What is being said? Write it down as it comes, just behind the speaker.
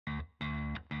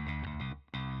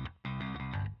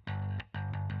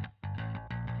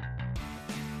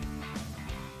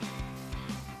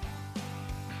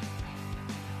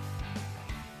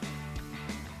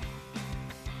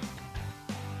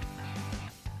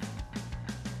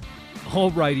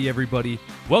Alrighty, everybody,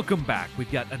 welcome back. We've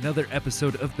got another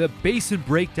episode of the Basin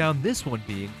Breakdown, this one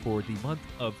being for the month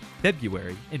of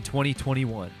February in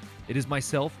 2021. It is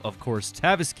myself, of course,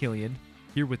 Tavis Killian,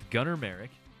 here with Gunnar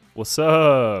Merrick. What's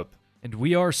up? And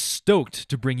we are stoked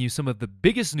to bring you some of the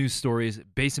biggest news stories,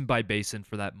 basin by basin,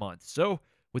 for that month. So,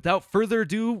 without further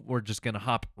ado, we're just going to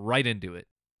hop right into it.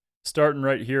 Starting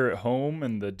right here at home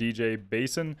in the DJ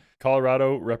Basin,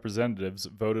 Colorado representatives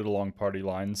voted along party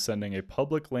lines, sending a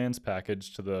public lands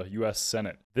package to the U.S.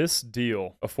 Senate. This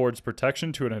deal affords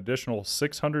protection to an additional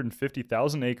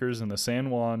 650,000 acres in the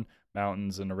San Juan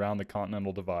Mountains and around the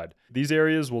Continental Divide. These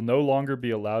areas will no longer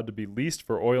be allowed to be leased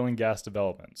for oil and gas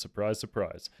development. Surprise,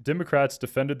 surprise. Democrats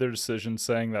defended their decision,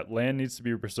 saying that land needs to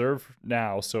be preserved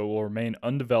now so it will remain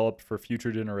undeveloped for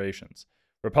future generations.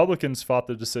 Republicans fought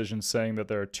the decision, saying that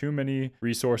there are too many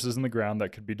resources in the ground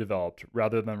that could be developed,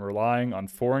 rather than relying on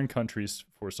foreign countries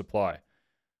for supply.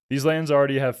 These lands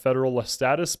already have federal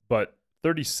status, but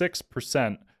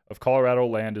 36% of Colorado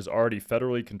land is already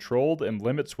federally controlled and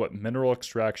limits what mineral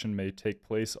extraction may take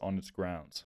place on its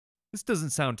grounds. This doesn't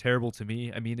sound terrible to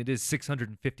me. I mean, it is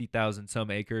 650,000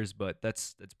 some acres, but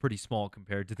that's pretty small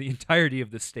compared to the entirety of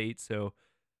the state. So,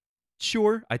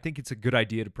 sure, I think it's a good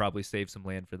idea to probably save some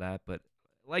land for that, but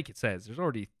like it says, there's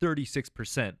already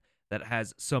 36% that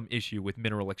has some issue with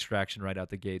mineral extraction right out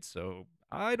the gate, so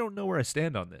I don't know where I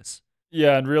stand on this.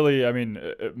 Yeah, and really, I mean,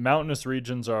 mountainous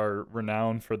regions are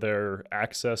renowned for their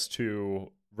access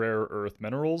to rare earth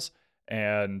minerals,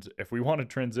 and if we want to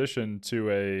transition to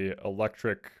a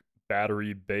electric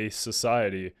battery-based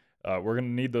society, we're going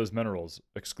to need those minerals.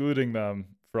 Excluding them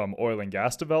from oil and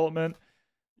gas development,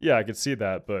 yeah, I could see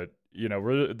that, but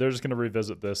they're just going to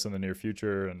revisit this in the near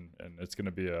future, and it's going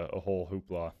to be a whole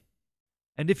hoopla.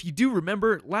 And if you do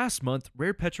remember, last month,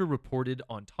 Rare Petro reported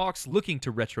on talks looking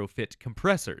to retrofit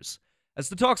compressors. As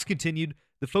the talks continued,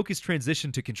 the focus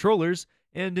transitioned to controllers,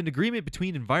 and an agreement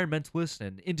between environmentalists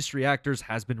and industry actors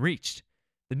has been reached.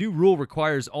 The new rule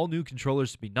requires all new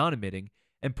controllers to be non-emitting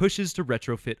and pushes to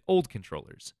retrofit old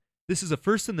controllers. This is a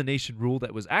first-in-the-nation rule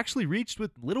that was actually reached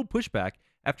with little pushback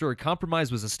after a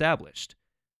compromise was established.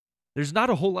 There's not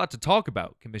a whole lot to talk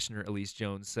about, Commissioner Elise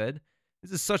Jones said.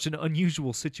 This is such an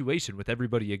unusual situation with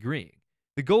everybody agreeing.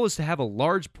 The goal is to have a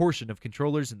large portion of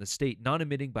controllers in the state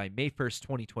non-emitting by May 1st,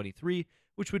 2023,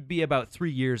 which would be about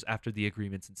 3 years after the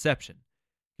agreement's inception.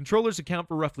 Controllers account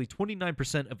for roughly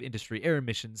 29% of industry air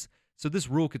emissions, so this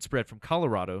rule could spread from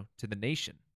Colorado to the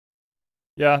nation.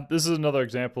 Yeah, this is another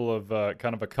example of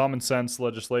kind of a common sense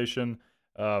legislation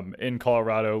in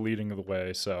Colorado leading the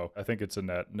way, so I think it's a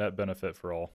net benefit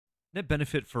for all. Net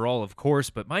benefit for all, of course,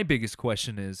 but my biggest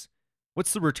question is,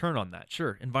 what's the return on that?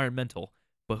 Sure, environmental,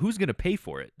 but who's going to pay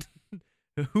for it?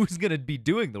 Who's going to be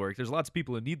doing the work? There's lots of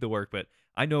people who need the work, but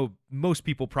I know most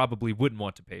people probably wouldn't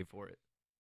want to pay for it.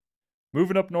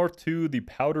 Moving up north to the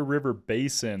Powder River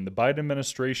Basin, the Biden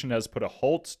administration has put a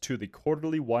halt to the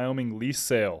quarterly Wyoming lease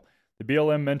sale. The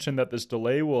BLM mentioned that this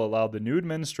delay will allow the new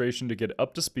administration to get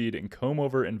up to speed and comb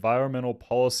over environmental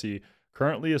policy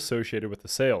currently associated with the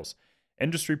sales.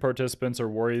 Industry participants are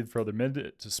worried for the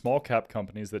mid to small cap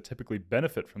companies that typically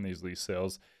benefit from these lease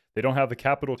sales. They don't have the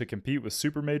capital to compete with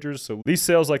super majors, so lease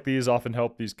sales like these often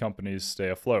help these companies stay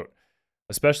afloat,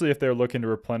 especially if they're looking to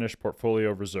replenish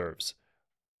portfolio reserves.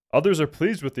 Others are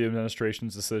pleased with the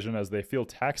administration's decision, as they feel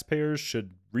taxpayers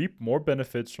should reap more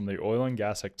benefits from the oil and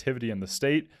gas activity in the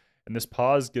state, and this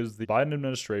pause gives the Biden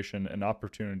administration an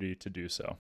opportunity to do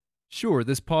so. Sure,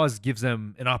 this pause gives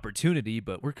them an opportunity,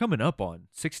 but we're coming up on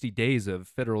 60 days of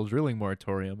federal drilling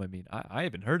moratorium. I mean, I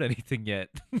haven't heard anything yet.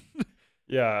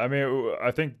 Yeah, I mean,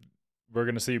 I think we're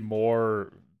going to see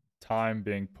more time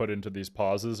being put into these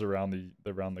pauses around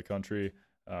the country.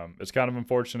 It's kind of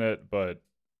unfortunate, but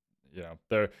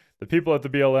the people at the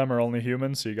BLM are only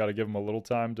human, so you got to give them a little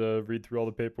time to read through all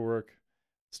the paperwork.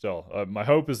 Still, my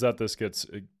hope is that this gets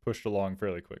pushed along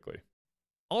fairly quickly.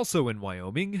 Also in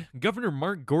Wyoming, Governor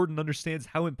Mark Gordon understands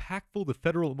how impactful the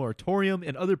federal moratorium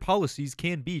and other policies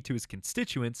can be to his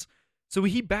constituents, so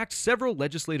he backed several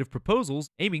legislative proposals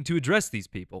aiming to address these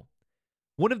people.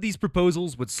 One of these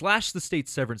proposals would slash the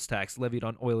state's severance tax levied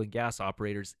on oil and gas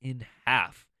operators in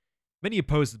half. Many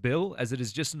oppose the bill, as it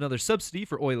is just another subsidy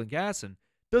for oil and gas and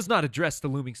does not address the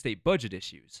looming state budget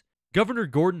issues. Governor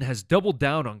Gordon has doubled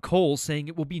down on coal, saying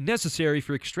it will be necessary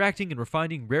for extracting and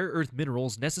refining rare earth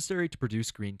minerals necessary to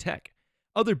produce green tech.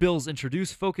 Other bills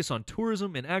introduced focus on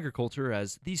tourism and agriculture,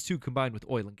 as these two combined with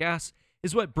oil and gas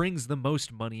is what brings the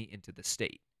most money into the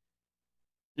state.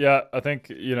 Yeah, I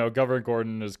think, Governor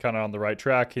Gordon is kind of on the right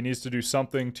track. He needs to do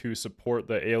something to support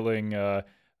the ailing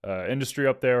industry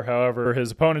up there. However,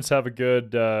 his opponents have a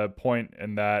good point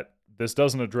in that this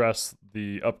doesn't address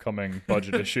the upcoming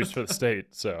budget issues for the state.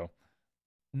 So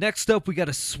Next up, we got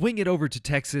to swing it over to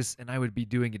Texas, and I would be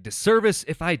doing a disservice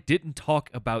if I didn't talk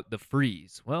about the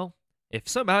freeze. Well, if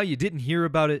somehow you didn't hear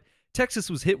about it, Texas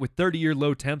was hit with 30-year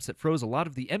low temps that froze a lot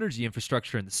of the energy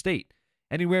infrastructure in the state.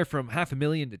 Anywhere from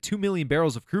 500,000 to 2 million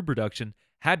barrels of crude production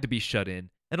had to be shut in,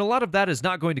 and a lot of that is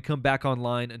not going to come back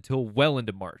online until well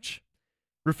into March.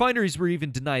 Refineries were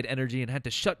even denied energy and had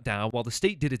to shut down while the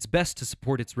state did its best to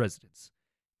support its residents.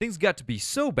 Things got to be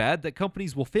so bad that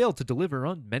companies will fail to deliver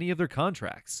on many of their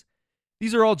contracts.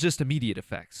 These are all just immediate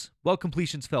effects. Well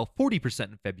completions fell 40%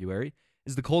 in February,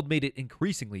 as the cold made it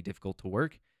increasingly difficult to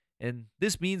work, and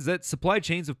this means that supply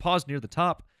chains have paused near the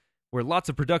top, where lots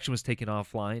of production was taken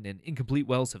offline and incomplete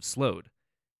wells have slowed.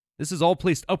 This has all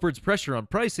placed upwards pressure on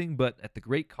pricing, but at the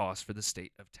great cost for the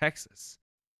state of Texas.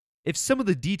 If some of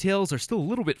the details are still a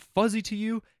little bit fuzzy to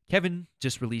you, Kevin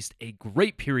just released a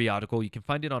great periodical. You can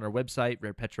find it on our website,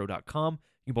 rarepetro.com.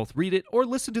 You can both read it or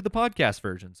listen to the podcast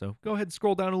version. So go ahead and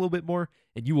scroll down a little bit more,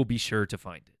 and you will be sure to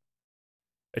find it.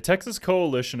 a Texas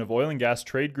coalition of oil and gas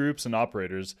trade groups and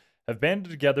operators have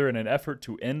banded together in an effort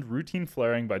to end routine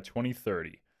flaring by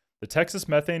 2030. The Texas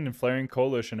Methane and Flaring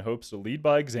Coalition hopes to lead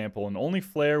by example and only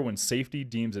flare when safety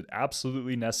deems it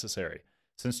absolutely necessary.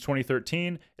 Since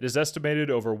 2013, it is estimated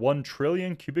over 1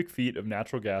 trillion cubic feet of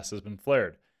natural gas has been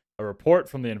flared. A report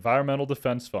from the Environmental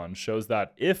Defense Fund shows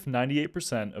that if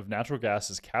 98% of natural gas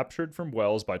is captured from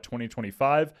wells by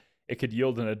 2025, it could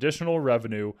yield an additional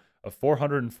revenue of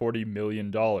 $440 million.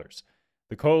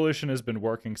 The coalition has been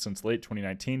working since late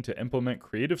 2019 to implement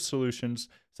creative solutions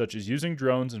such as using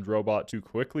drones and robots to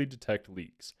quickly detect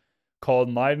leaks.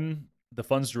 Colin Lydon, the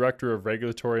fund's director of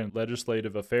regulatory and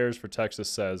legislative affairs for Texas,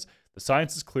 says the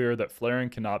science is clear that flaring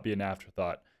cannot be an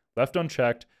afterthought. Left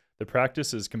unchecked, the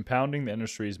practice is compounding the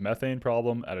industry's methane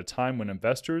problem at a time when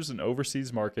investors in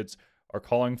overseas markets are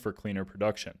calling for cleaner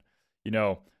production. You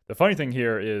know, the funny thing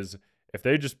here is if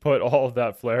they just put all of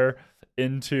that flare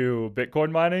into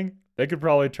Bitcoin mining, they could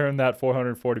probably turn that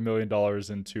 $440 million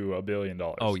into $1 billion.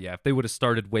 Oh, yeah. If they would have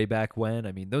started way back when,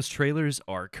 I mean, those trailers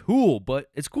are cool, but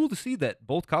it's cool to see that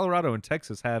both Colorado and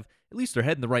Texas have at least their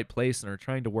head in the right place and are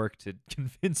trying to work to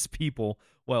convince people,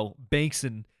 well, banks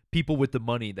and people with the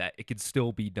money, that it could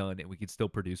still be done and we could still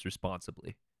produce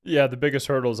responsibly. Yeah, the biggest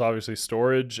hurdle is obviously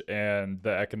storage and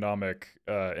the economic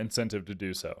incentive to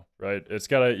do so, right?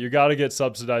 You gotta get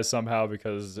subsidized somehow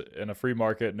because in a free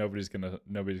market, nobody's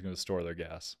gonna store their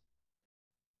gas.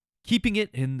 Keeping it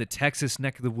in the Texas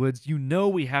neck of the woods, you know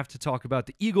we have to talk about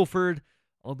the Eagle Ford,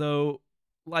 although,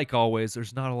 like always,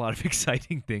 there's not a lot of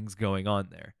exciting things going on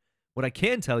there. What I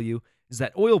can tell you is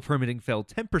that oil permitting fell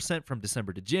 10% from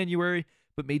December to January,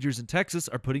 but majors in Texas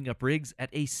are putting up rigs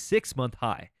at a 6-month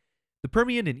high. The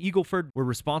Permian and Eagle Ford were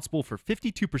responsible for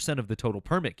 52% of the total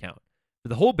permit count. For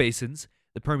the whole basins,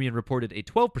 the Permian reported a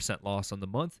 12% loss on the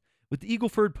month, with the Eagle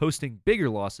Ford posting bigger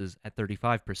losses at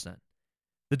 35%.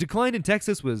 The decline in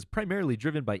Texas was primarily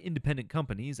driven by independent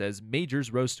companies as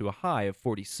majors rose to a high of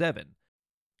 47.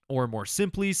 Or more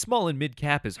simply, small and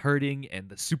mid-cap is hurting and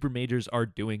the super majors are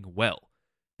doing well.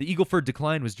 The Eagle Ford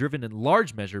decline was driven in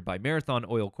large measure by Marathon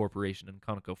Oil Corporation and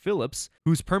ConocoPhillips,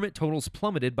 whose permit totals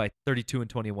plummeted by 32 and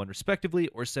 21 respectively,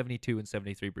 or 72 and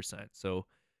 73%. So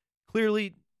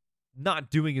clearly not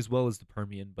doing as well as the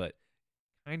Permian, but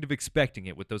kind of expecting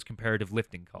it with those comparative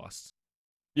lifting costs.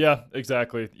 Yeah,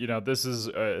 exactly. You know, this is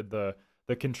the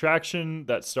contraction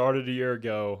that started a year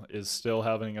ago is still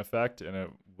having an effect, and it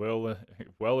will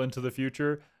well into the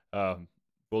future.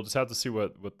 We'll just have to see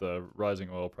what the rising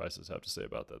oil prices have to say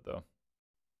about that, though.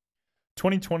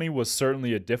 2020 was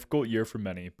certainly a difficult year for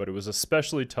many, but it was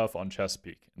especially tough on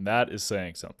Chesapeake, and that is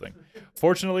saying something.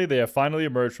 Fortunately, they have finally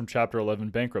emerged from Chapter 11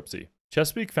 bankruptcy.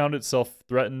 Chesapeake found itself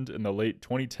threatened in the late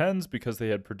 2010s because they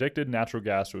had predicted natural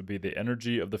gas would be the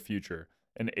energy of the future,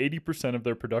 and 80% of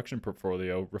their production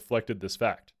portfolio reflected this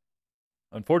fact.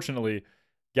 Unfortunately,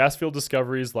 gas field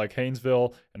discoveries like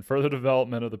Haynesville and further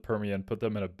development of the Permian put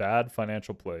them in a bad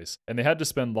financial place, and they had to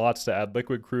spend lots to add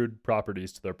liquid crude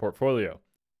properties to their portfolio.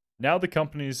 Now the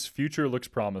company's future looks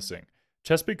promising.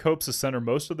 Chesapeake hopes to center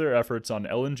most of their efforts on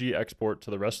LNG export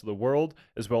to the rest of the world,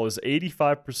 as well as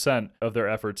 85% of their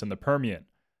efforts in the Permian,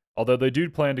 although they do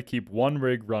plan to keep one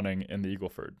rig running in the Eagle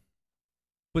Ford.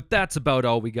 But that's about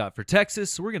all we got for Texas,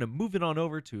 so we're going to move it on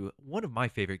over to one of my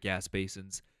favorite gas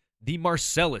basins, the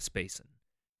Marcellus Basin.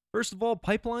 First of all,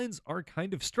 pipelines are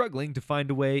kind of struggling to find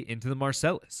a way into the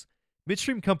Marcellus.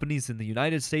 Midstream companies in the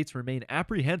United States remain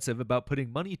apprehensive about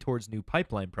putting money towards new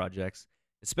pipeline projects,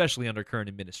 especially under current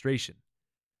administration.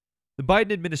 The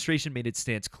Biden administration made its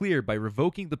stance clear by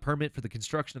revoking the permit for the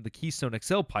construction of the Keystone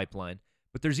XL pipeline,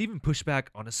 but there's even pushback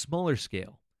on a smaller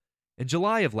scale. In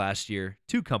July of last year,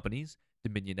 two companies,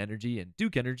 Dominion Energy and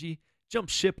Duke Energy,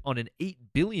 jumped ship on an $8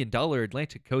 billion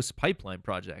Atlantic Coast pipeline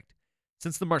project.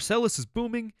 Since the Marcellus is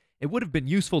booming, it would have been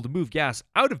useful to move gas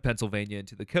out of Pennsylvania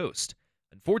into the coast.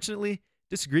 Unfortunately,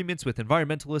 disagreements with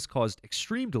environmentalists caused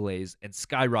extreme delays and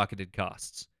skyrocketed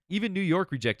costs. Even New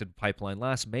York rejected a pipeline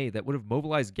last May that would have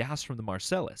mobilized gas from the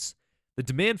Marcellus. The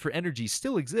demand for energy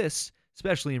still exists,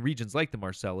 especially in regions like the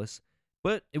Marcellus,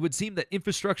 but it would seem that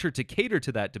infrastructure to cater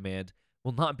to that demand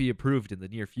will not be approved in the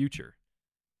near future.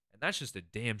 And that's just a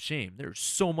damn shame. There's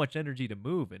so much energy to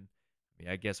move, and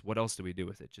I guess what else do we do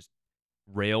with it? Just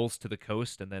rails to the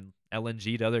coast and then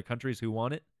LNG to other countries who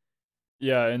want it?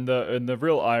 Yeah, and the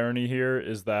real irony here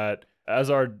is that as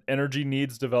our energy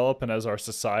needs develop and as our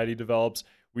society develops,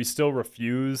 we still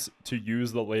refuse to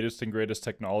use the latest and greatest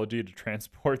technology to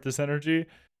transport this energy.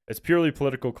 It's purely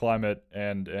political climate,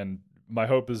 and my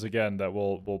hope is again that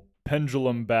we'll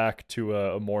pendulum back to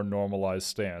a more normalized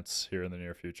stance here in the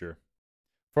near future.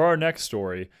 For our next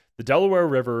story, the Delaware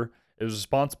River is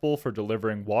responsible for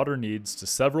delivering water needs to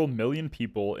several million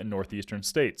people in northeastern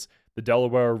states. The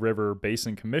Delaware River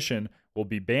Basin Commission will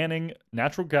be banning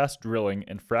natural gas drilling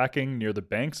and fracking near the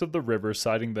banks of the river,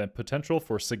 citing the potential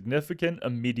for significant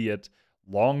immediate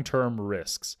long-term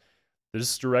risks.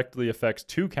 This directly affects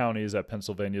two counties at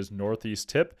Pennsylvania's northeast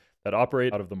tip that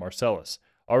operate out of the Marcellus.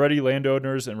 Already,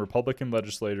 landowners and Republican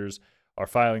legislators are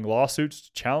filing lawsuits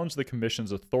to challenge the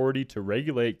commission's authority to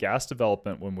regulate gas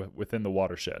development within the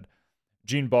watershed.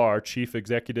 Gene Barr, chief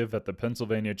executive at the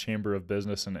Pennsylvania Chamber of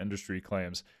Business and Industry,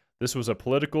 claims this was a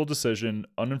political decision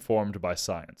uninformed by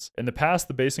science. In the past,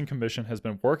 the Basin Commission has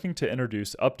been working to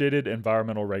introduce updated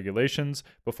environmental regulations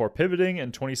before pivoting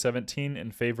in 2017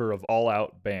 in favor of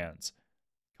all-out bans.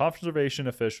 Conservation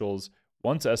officials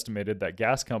once estimated that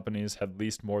gas companies had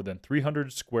leased more than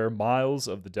 300 square miles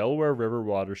of the Delaware River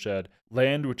watershed,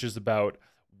 land which is about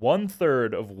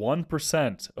 1/3 of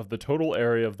 1% of the total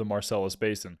area of the Marcellus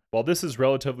Basin. While this is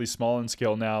relatively small in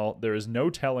scale now, there is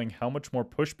no telling how much more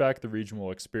pushback the region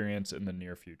will experience in the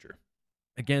near future.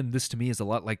 Again, this to me is a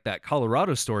lot like that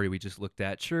Colorado story we just looked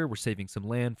at. Sure, we're saving some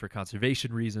land for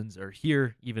conservation reasons, or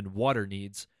here, even water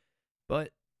needs.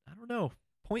 But, I don't know,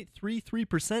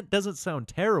 0.33% doesn't sound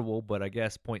terrible, but I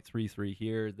guess 0.33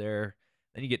 here, there.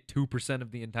 Then you get 2% of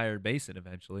the entire basin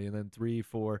eventually, and then 3,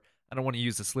 4. I don't want to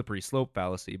use the slippery slope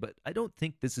fallacy, but I don't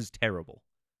think this is terrible.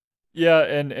 Yeah,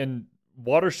 and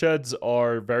watersheds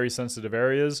are very sensitive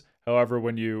areas. However,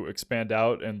 when you expand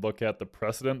out and look at the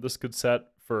precedent this could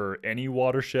set for any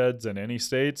watersheds in any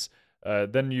states,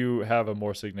 then you have a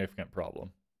more significant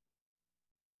problem.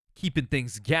 Keeping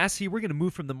things gassy, we're going to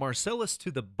move from the Marcellus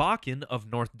to the Bakken of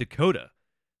North Dakota.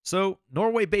 So,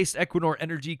 Norway-based Equinor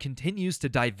Energy continues to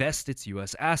divest its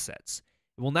U.S. assets.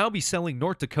 It will now be selling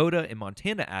North Dakota and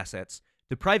Montana assets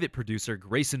to private producer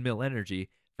Grayson Mill Energy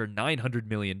for $900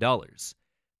 million.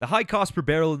 The high cost per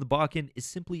barrel in the Bakken is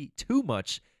simply too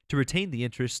much to retain the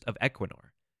interest of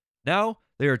Equinor. Now,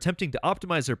 they are attempting to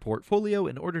optimize their portfolio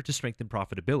in order to strengthen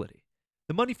profitability.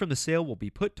 The money from the sale will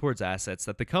be put towards assets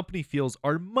that the company feels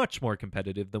are much more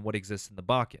competitive than what exists in the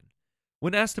Bakken.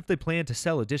 When asked if they plan to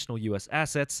sell additional U.S.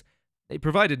 assets, they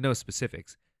provided no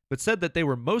specifics, but said that they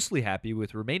were mostly happy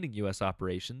with remaining U.S.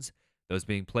 operations, those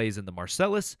being plays in the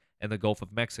Marcellus and the Gulf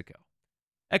of Mexico.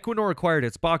 Equinor acquired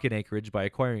its Bakken acreage by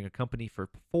acquiring a company for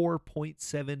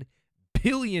 $4.7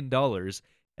 billion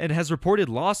and has reported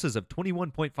losses of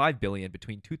 $21.5 billion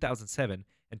between 2007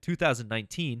 and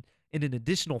 2019 and an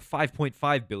additional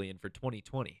 $5.5 billion for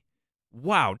 2020.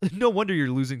 Wow, no wonder you're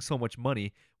losing so much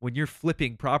money when you're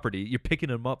flipping property. You're picking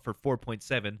them up for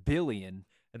 $4.7 billion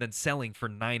and then selling for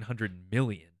 $900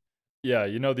 million. Yeah,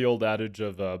 you know the old adage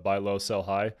of buy low, sell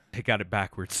high? They got it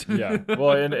backwards. Yeah,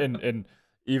 well, and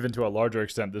even to a larger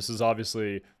extent, this is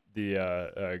obviously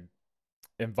the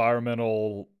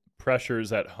environmental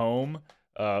pressures at home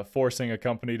forcing a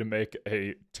company to make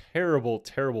a terrible,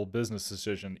 terrible business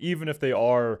decision, even if they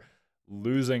are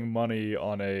losing money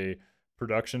on a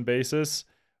production basis.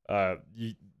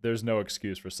 There's no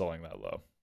excuse for selling that low.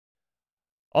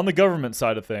 On the government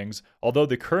side of things, although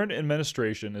the current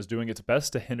administration is doing its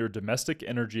best to hinder domestic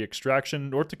energy extraction,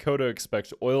 North Dakota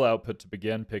expects oil output to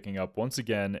begin picking up once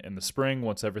again in the spring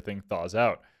once everything thaws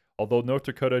out. Although North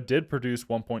Dakota did produce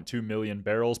 1.2 million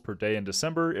barrels per day in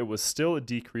December, it was still a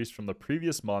decrease from the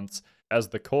previous months as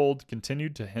the cold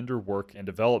continued to hinder work and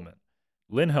development.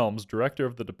 Lynn Helms, director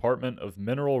of the Department of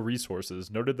Mineral Resources,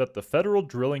 noted that the federal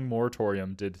drilling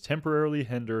moratorium did temporarily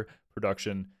hinder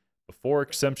production before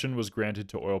exemption was granted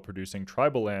to oil-producing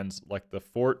tribal lands like the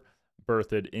Fort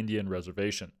Berthoud Indian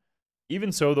Reservation.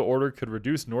 Even so, the order could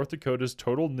reduce North Dakota's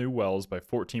total new wells by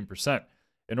 14%.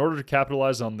 In order to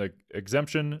capitalize on the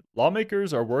exemption,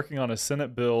 lawmakers are working on a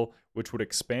Senate bill which would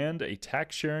expand a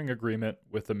tax sharing agreement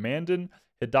with the Mandan,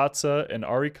 Hidatsa, and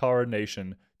Arikara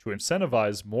Nation to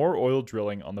incentivize more oil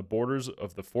drilling on the borders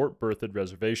of the Fort Berthoud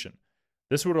Reservation.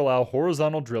 This would allow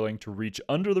horizontal drilling to reach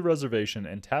under the reservation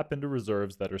and tap into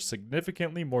reserves that are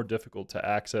significantly more difficult to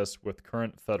access with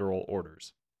current federal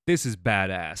orders. This is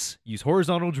badass. Use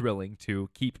horizontal drilling to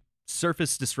keep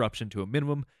surface disruption to a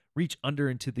minimum, reach under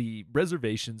into the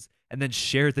reservations, and then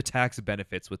share the tax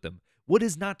benefits with them. What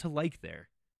is not to like there?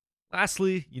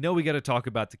 Lastly, we got to talk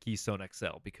about the Keystone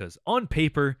XL because on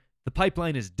paper, the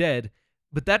pipeline is dead,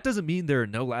 but that doesn't mean there are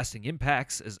no lasting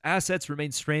impacts as assets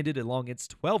remain stranded along its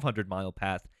 1,200-mile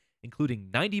path,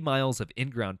 including 90 miles of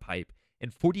in-ground pipe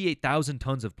and 48,000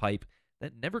 tons of pipe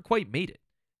that never quite made it.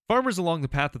 Farmers along the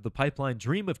path of the pipeline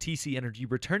dream of TC Energy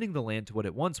returning the land to what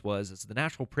it once was, as the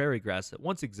natural prairie grass that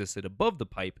once existed above the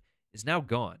pipe is now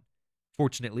gone.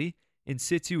 Fortunately, in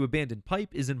situ abandoned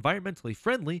pipe is environmentally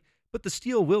friendly, but the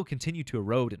steel will continue to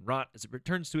erode and rot as it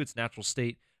returns to its natural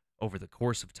state over the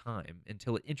course of time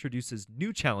until it introduces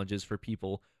new challenges for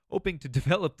people hoping to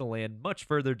develop the land much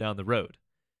further down the road.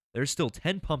 There are still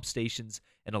 10 pump stations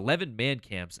and 11 man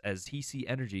camps as TC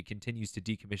Energy continues to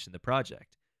decommission the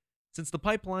project. Since the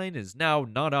pipeline is now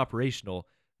not operational,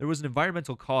 there was an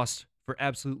environmental cost for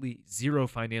absolutely zero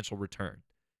financial return.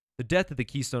 The death of the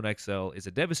Keystone XL is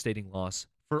a devastating loss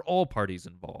for all parties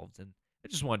involved, and I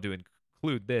just wanted to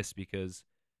include this because,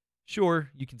 sure,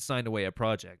 you can sign away a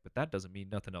project, but that doesn't mean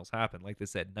nothing else happened. Like they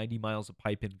said, 90 miles of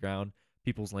pipe in ground,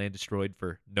 people's land destroyed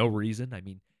for no reason. I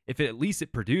mean, if at least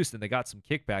it produced and they got some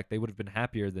kickback, they would have been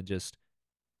happier than just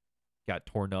got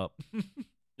torn up.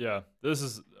 Yeah, this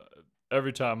is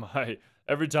every time I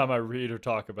read or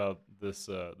talk about this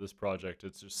project,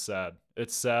 it's just sad.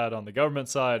 It's sad on the government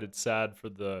side. It's sad for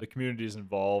the communities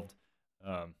involved.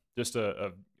 Just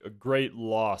a great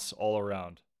loss all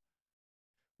around.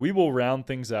 We will round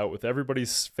things out with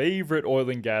everybody's favorite oil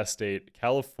and gas state,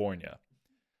 California.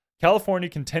 California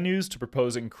continues to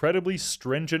propose incredibly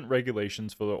stringent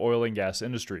regulations for the oil and gas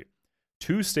industry.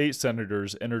 2 state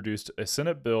senators introduced a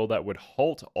Senate bill that would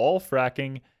halt all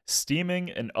fracking, steaming,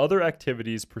 and other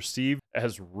activities perceived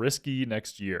as risky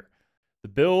next year. The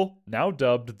bill, now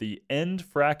dubbed the End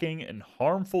Fracking and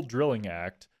Harmful Drilling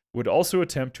Act, would also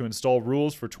attempt to install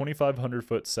rules for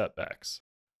 2,500-foot setbacks.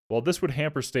 While this would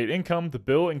hamper state income, the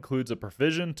bill includes a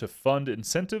provision to fund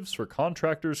incentives for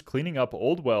contractors cleaning up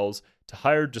old wells to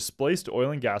hire displaced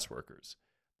oil and gas workers.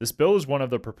 This bill is one of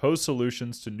the proposed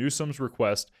solutions to Newsom's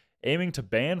request aiming to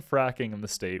ban fracking in the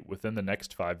state within the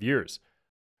next 5 years.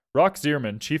 Rock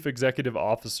Zierman, chief executive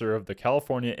officer of the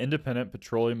California Independent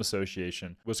Petroleum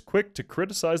Association, was quick to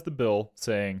criticize the bill,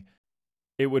 saying,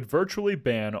 "It would virtually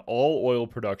ban all oil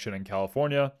production in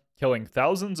California, killing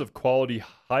thousands of quality,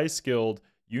 high-skilled,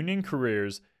 union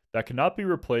careers that cannot be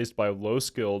replaced by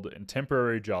low-skilled and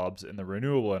temporary jobs in the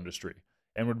renewable industry,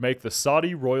 and would make the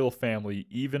Saudi royal family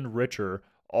even richer,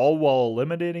 all while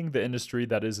eliminating the industry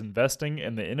that is investing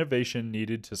in the innovation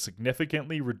needed to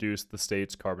significantly reduce the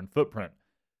state's carbon footprint."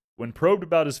 When probed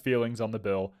about his feelings on the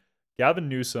bill, Gavin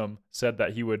Newsom said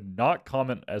that he would not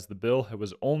comment as the bill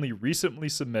was only recently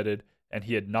submitted and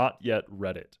he had not yet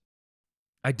read it.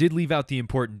 I did leave out the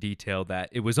important detail that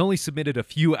it was only submitted a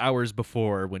few hours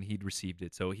before when he'd received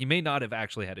it, so he may not have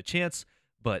actually had a chance,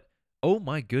 but oh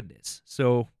my goodness.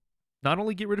 So, not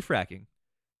only get rid of fracking,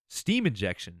 steam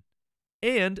injection,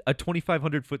 and a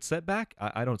 2,500-foot setback,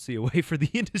 I don't see a way for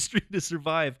the industry to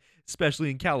survive,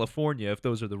 especially in California, if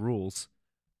those are the rules.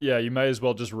 Yeah, you may as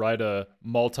well just write a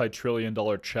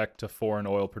multi-trillion-dollar check to foreign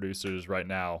oil producers right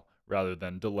now rather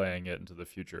than delaying it into the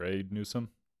future, eh, Newsom?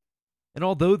 And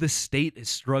although the state is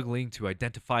struggling to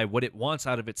identify what it wants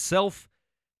out of itself,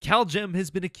 CalGEM has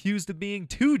been accused of being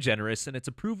too generous in its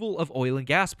approval of oil and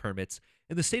gas permits,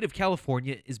 and the state of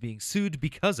California is being sued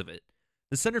because of it.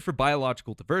 The Center for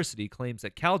Biological Diversity claims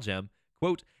that CalGEM,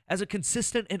 quote, "as a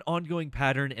consistent and ongoing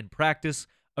pattern and practice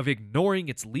of ignoring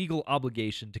its legal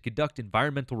obligation to conduct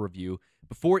environmental review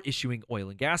before issuing oil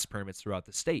and gas permits throughout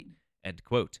the state," end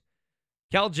quote.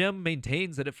 CalGEM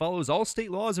maintains that it follows all state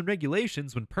laws and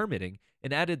regulations when permitting,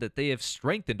 and added that they have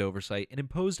strengthened oversight and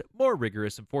imposed more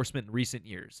rigorous enforcement in recent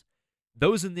years.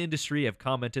 Those in the industry have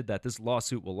commented that this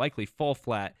lawsuit will likely fall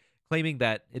flat, claiming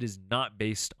that it is not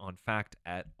based on fact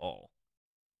at all.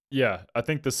 Yeah, I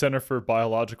think the Center for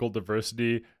Biological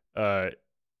Diversity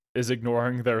is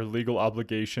ignoring their legal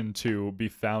obligation to be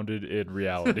founded in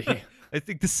reality. I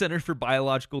think the Center for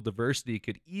Biological Diversity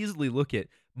could easily look at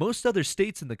most other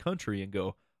states in the country and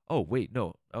go, oh, wait,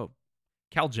 no. Oh,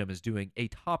 CalGEM is doing a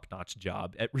top-notch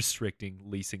job at restricting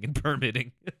leasing and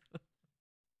permitting.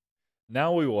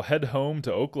 Now we will head home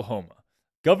to Oklahoma.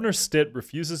 Governor Stitt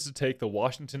refuses to take the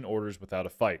Washington orders without a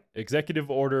fight.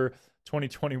 Executive Order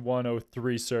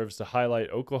 2021-03 serves to highlight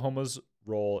Oklahoma's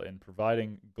role in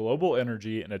providing global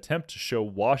energy in an attempt to show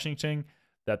Washington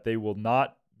that they will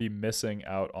not be missing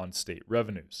out on state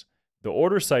revenues. The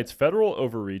order cites federal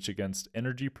overreach against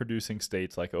energy-producing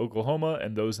states like Oklahoma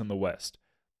and those in the West.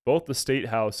 Both the State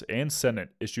House and Senate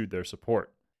issued their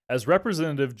support. As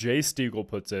Representative Jay Stiegel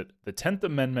puts it, the 10th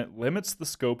Amendment limits the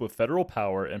scope of federal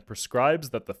power and prescribes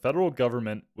that the federal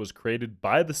government was created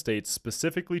by the states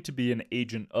specifically to be an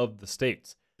agent of the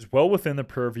states. It is well within the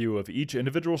purview of each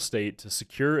individual state to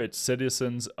secure its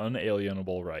citizens'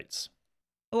 unalienable rights.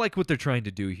 I like what they're trying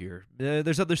to do here.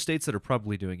 There's other states that are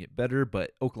probably doing it better,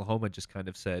 but Oklahoma just kind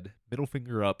of said, middle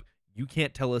finger up, you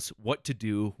can't tell us what to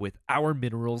do with our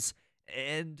minerals,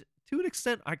 and to an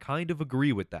extent, I kind of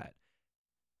agree with that.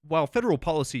 While federal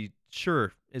policy,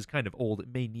 sure, is kind of old, it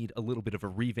may need a little bit of a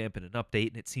revamp and an update,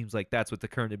 and it seems like that's what the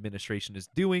current administration is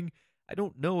doing. I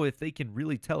don't know if they can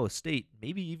really tell a state,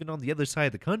 maybe even on the other side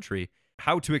of the country,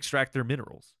 how to extract their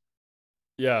minerals.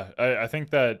 Yeah, I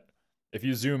think that if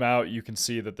you zoom out, you can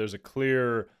see that there's a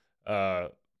clear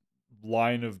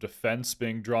line of defense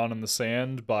being drawn in the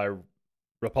sand by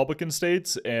Republican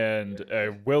states and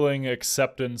a willing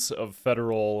acceptance of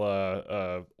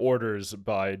federal orders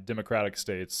by Democratic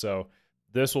states. So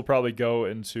this will probably go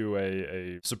into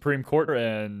a Supreme Court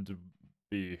and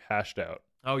be hashed out.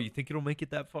 Oh, you think it'll make it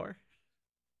that far?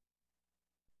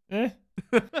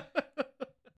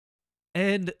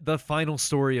 And the final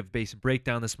story of Basin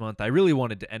Breakdown this month, I really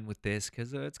wanted to end with this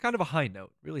because it's kind of a high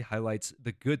note. Really highlights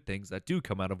the good things that do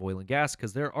come out of oil and gas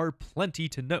because there are plenty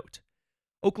to note.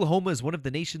 Oklahoma is one of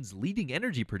the nation's leading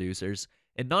energy producers,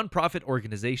 and nonprofit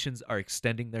organizations are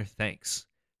extending their thanks.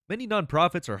 Many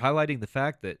nonprofits are highlighting the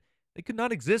fact that they could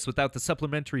not exist without the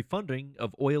supplementary funding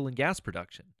of oil and gas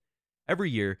production. Every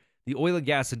year, the oil and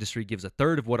gas industry gives a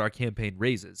third of what our campaign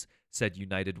raises, said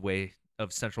United Way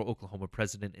of Central Oklahoma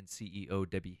President and CEO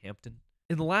Debbie Hampton.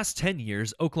 In the last 10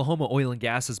 years, Oklahoma Oil and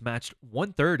Gas has matched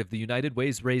 1/3 of the United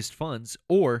Way's raised funds,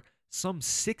 or some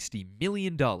 $60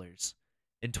 million.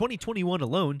 In 2021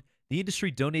 alone, the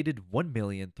industry donated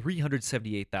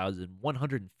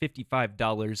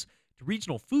 $1,378,155 to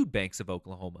regional food banks of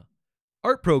Oklahoma.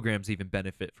 Art programs even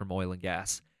benefit from oil and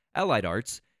gas. Allied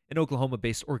Arts, an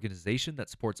Oklahoma-based organization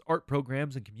that supports art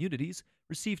programs and communities,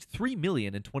 received $3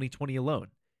 million in 2020 alone.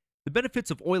 The benefits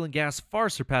of oil and gas far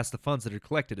surpass the funds that are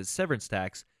collected as severance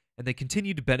tax, and they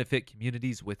continue to benefit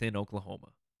communities within Oklahoma.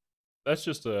 That's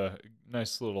just a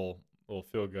nice little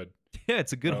feel-good. Yeah,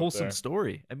 it's a good, wholesome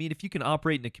story. I mean, if you can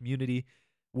operate in a community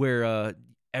where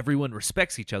everyone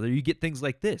respects each other, you get things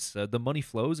like this. The money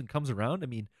flows and comes around. I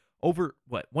mean, over,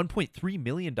 $1.3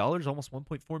 million, almost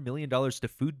 $1.4 million to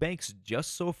food banks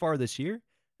just so far this year?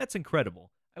 That's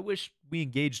incredible. I wish we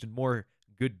engaged in more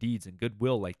good deeds and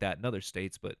goodwill like that in other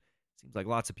states, but it seems like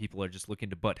lots of people are just looking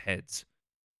to butt heads.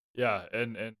 Yeah,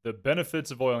 and the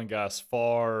benefits of oil and gas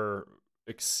far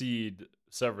exceed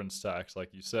severance tax,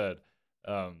 like you said.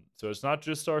 So it's not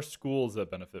just our schools that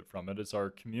benefit from it. It's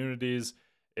our communities.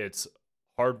 It's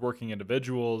hardworking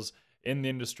individuals in the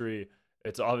industry.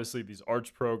 It's obviously these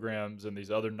arts programs and these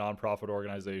other nonprofit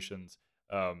organizations.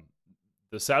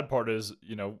 The sad part is,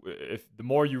 if the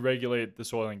more you regulate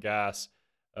this oil and gas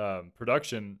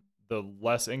production, the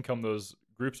less income those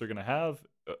groups are going to have.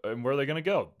 And where are they going to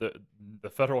go? The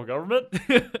federal government?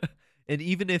 And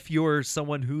even if you're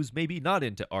someone who's maybe not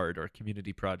into art or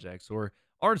community projects or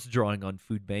aren't drawing on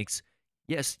food banks,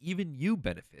 yes, even you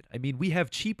benefit. I mean, we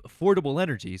have cheap, affordable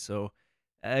energy. So,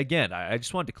 again, I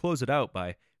just wanted to close it out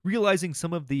by realizing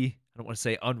some of the, I don't want to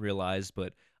say unrealized,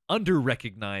 but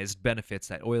under-recognized benefits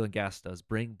that oil and gas does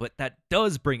bring. But that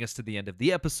does bring us to the end of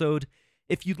the episode.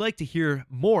 If you'd like to hear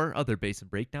more other basin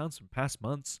breakdowns from past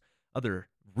months, other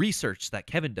research that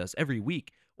Kevin does every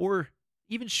week, or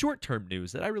even short-term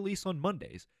news that I release on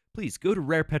Mondays, please go to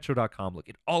rarepetro.com, look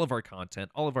at all of our content,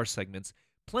 all of our segments,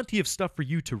 plenty of stuff for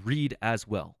you to read as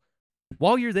well.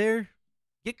 While you're there,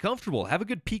 get comfortable, have a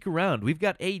good peek around. We've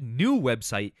got a new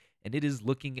website, and it is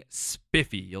looking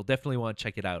spiffy. You'll definitely want to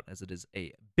check it out, as it is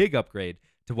a big upgrade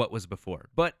to what was before.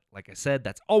 But, like I said,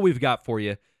 that's all we've got for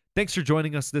you. Thanks for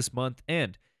joining us this month,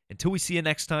 and until we see you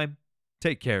next time,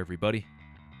 take care, everybody.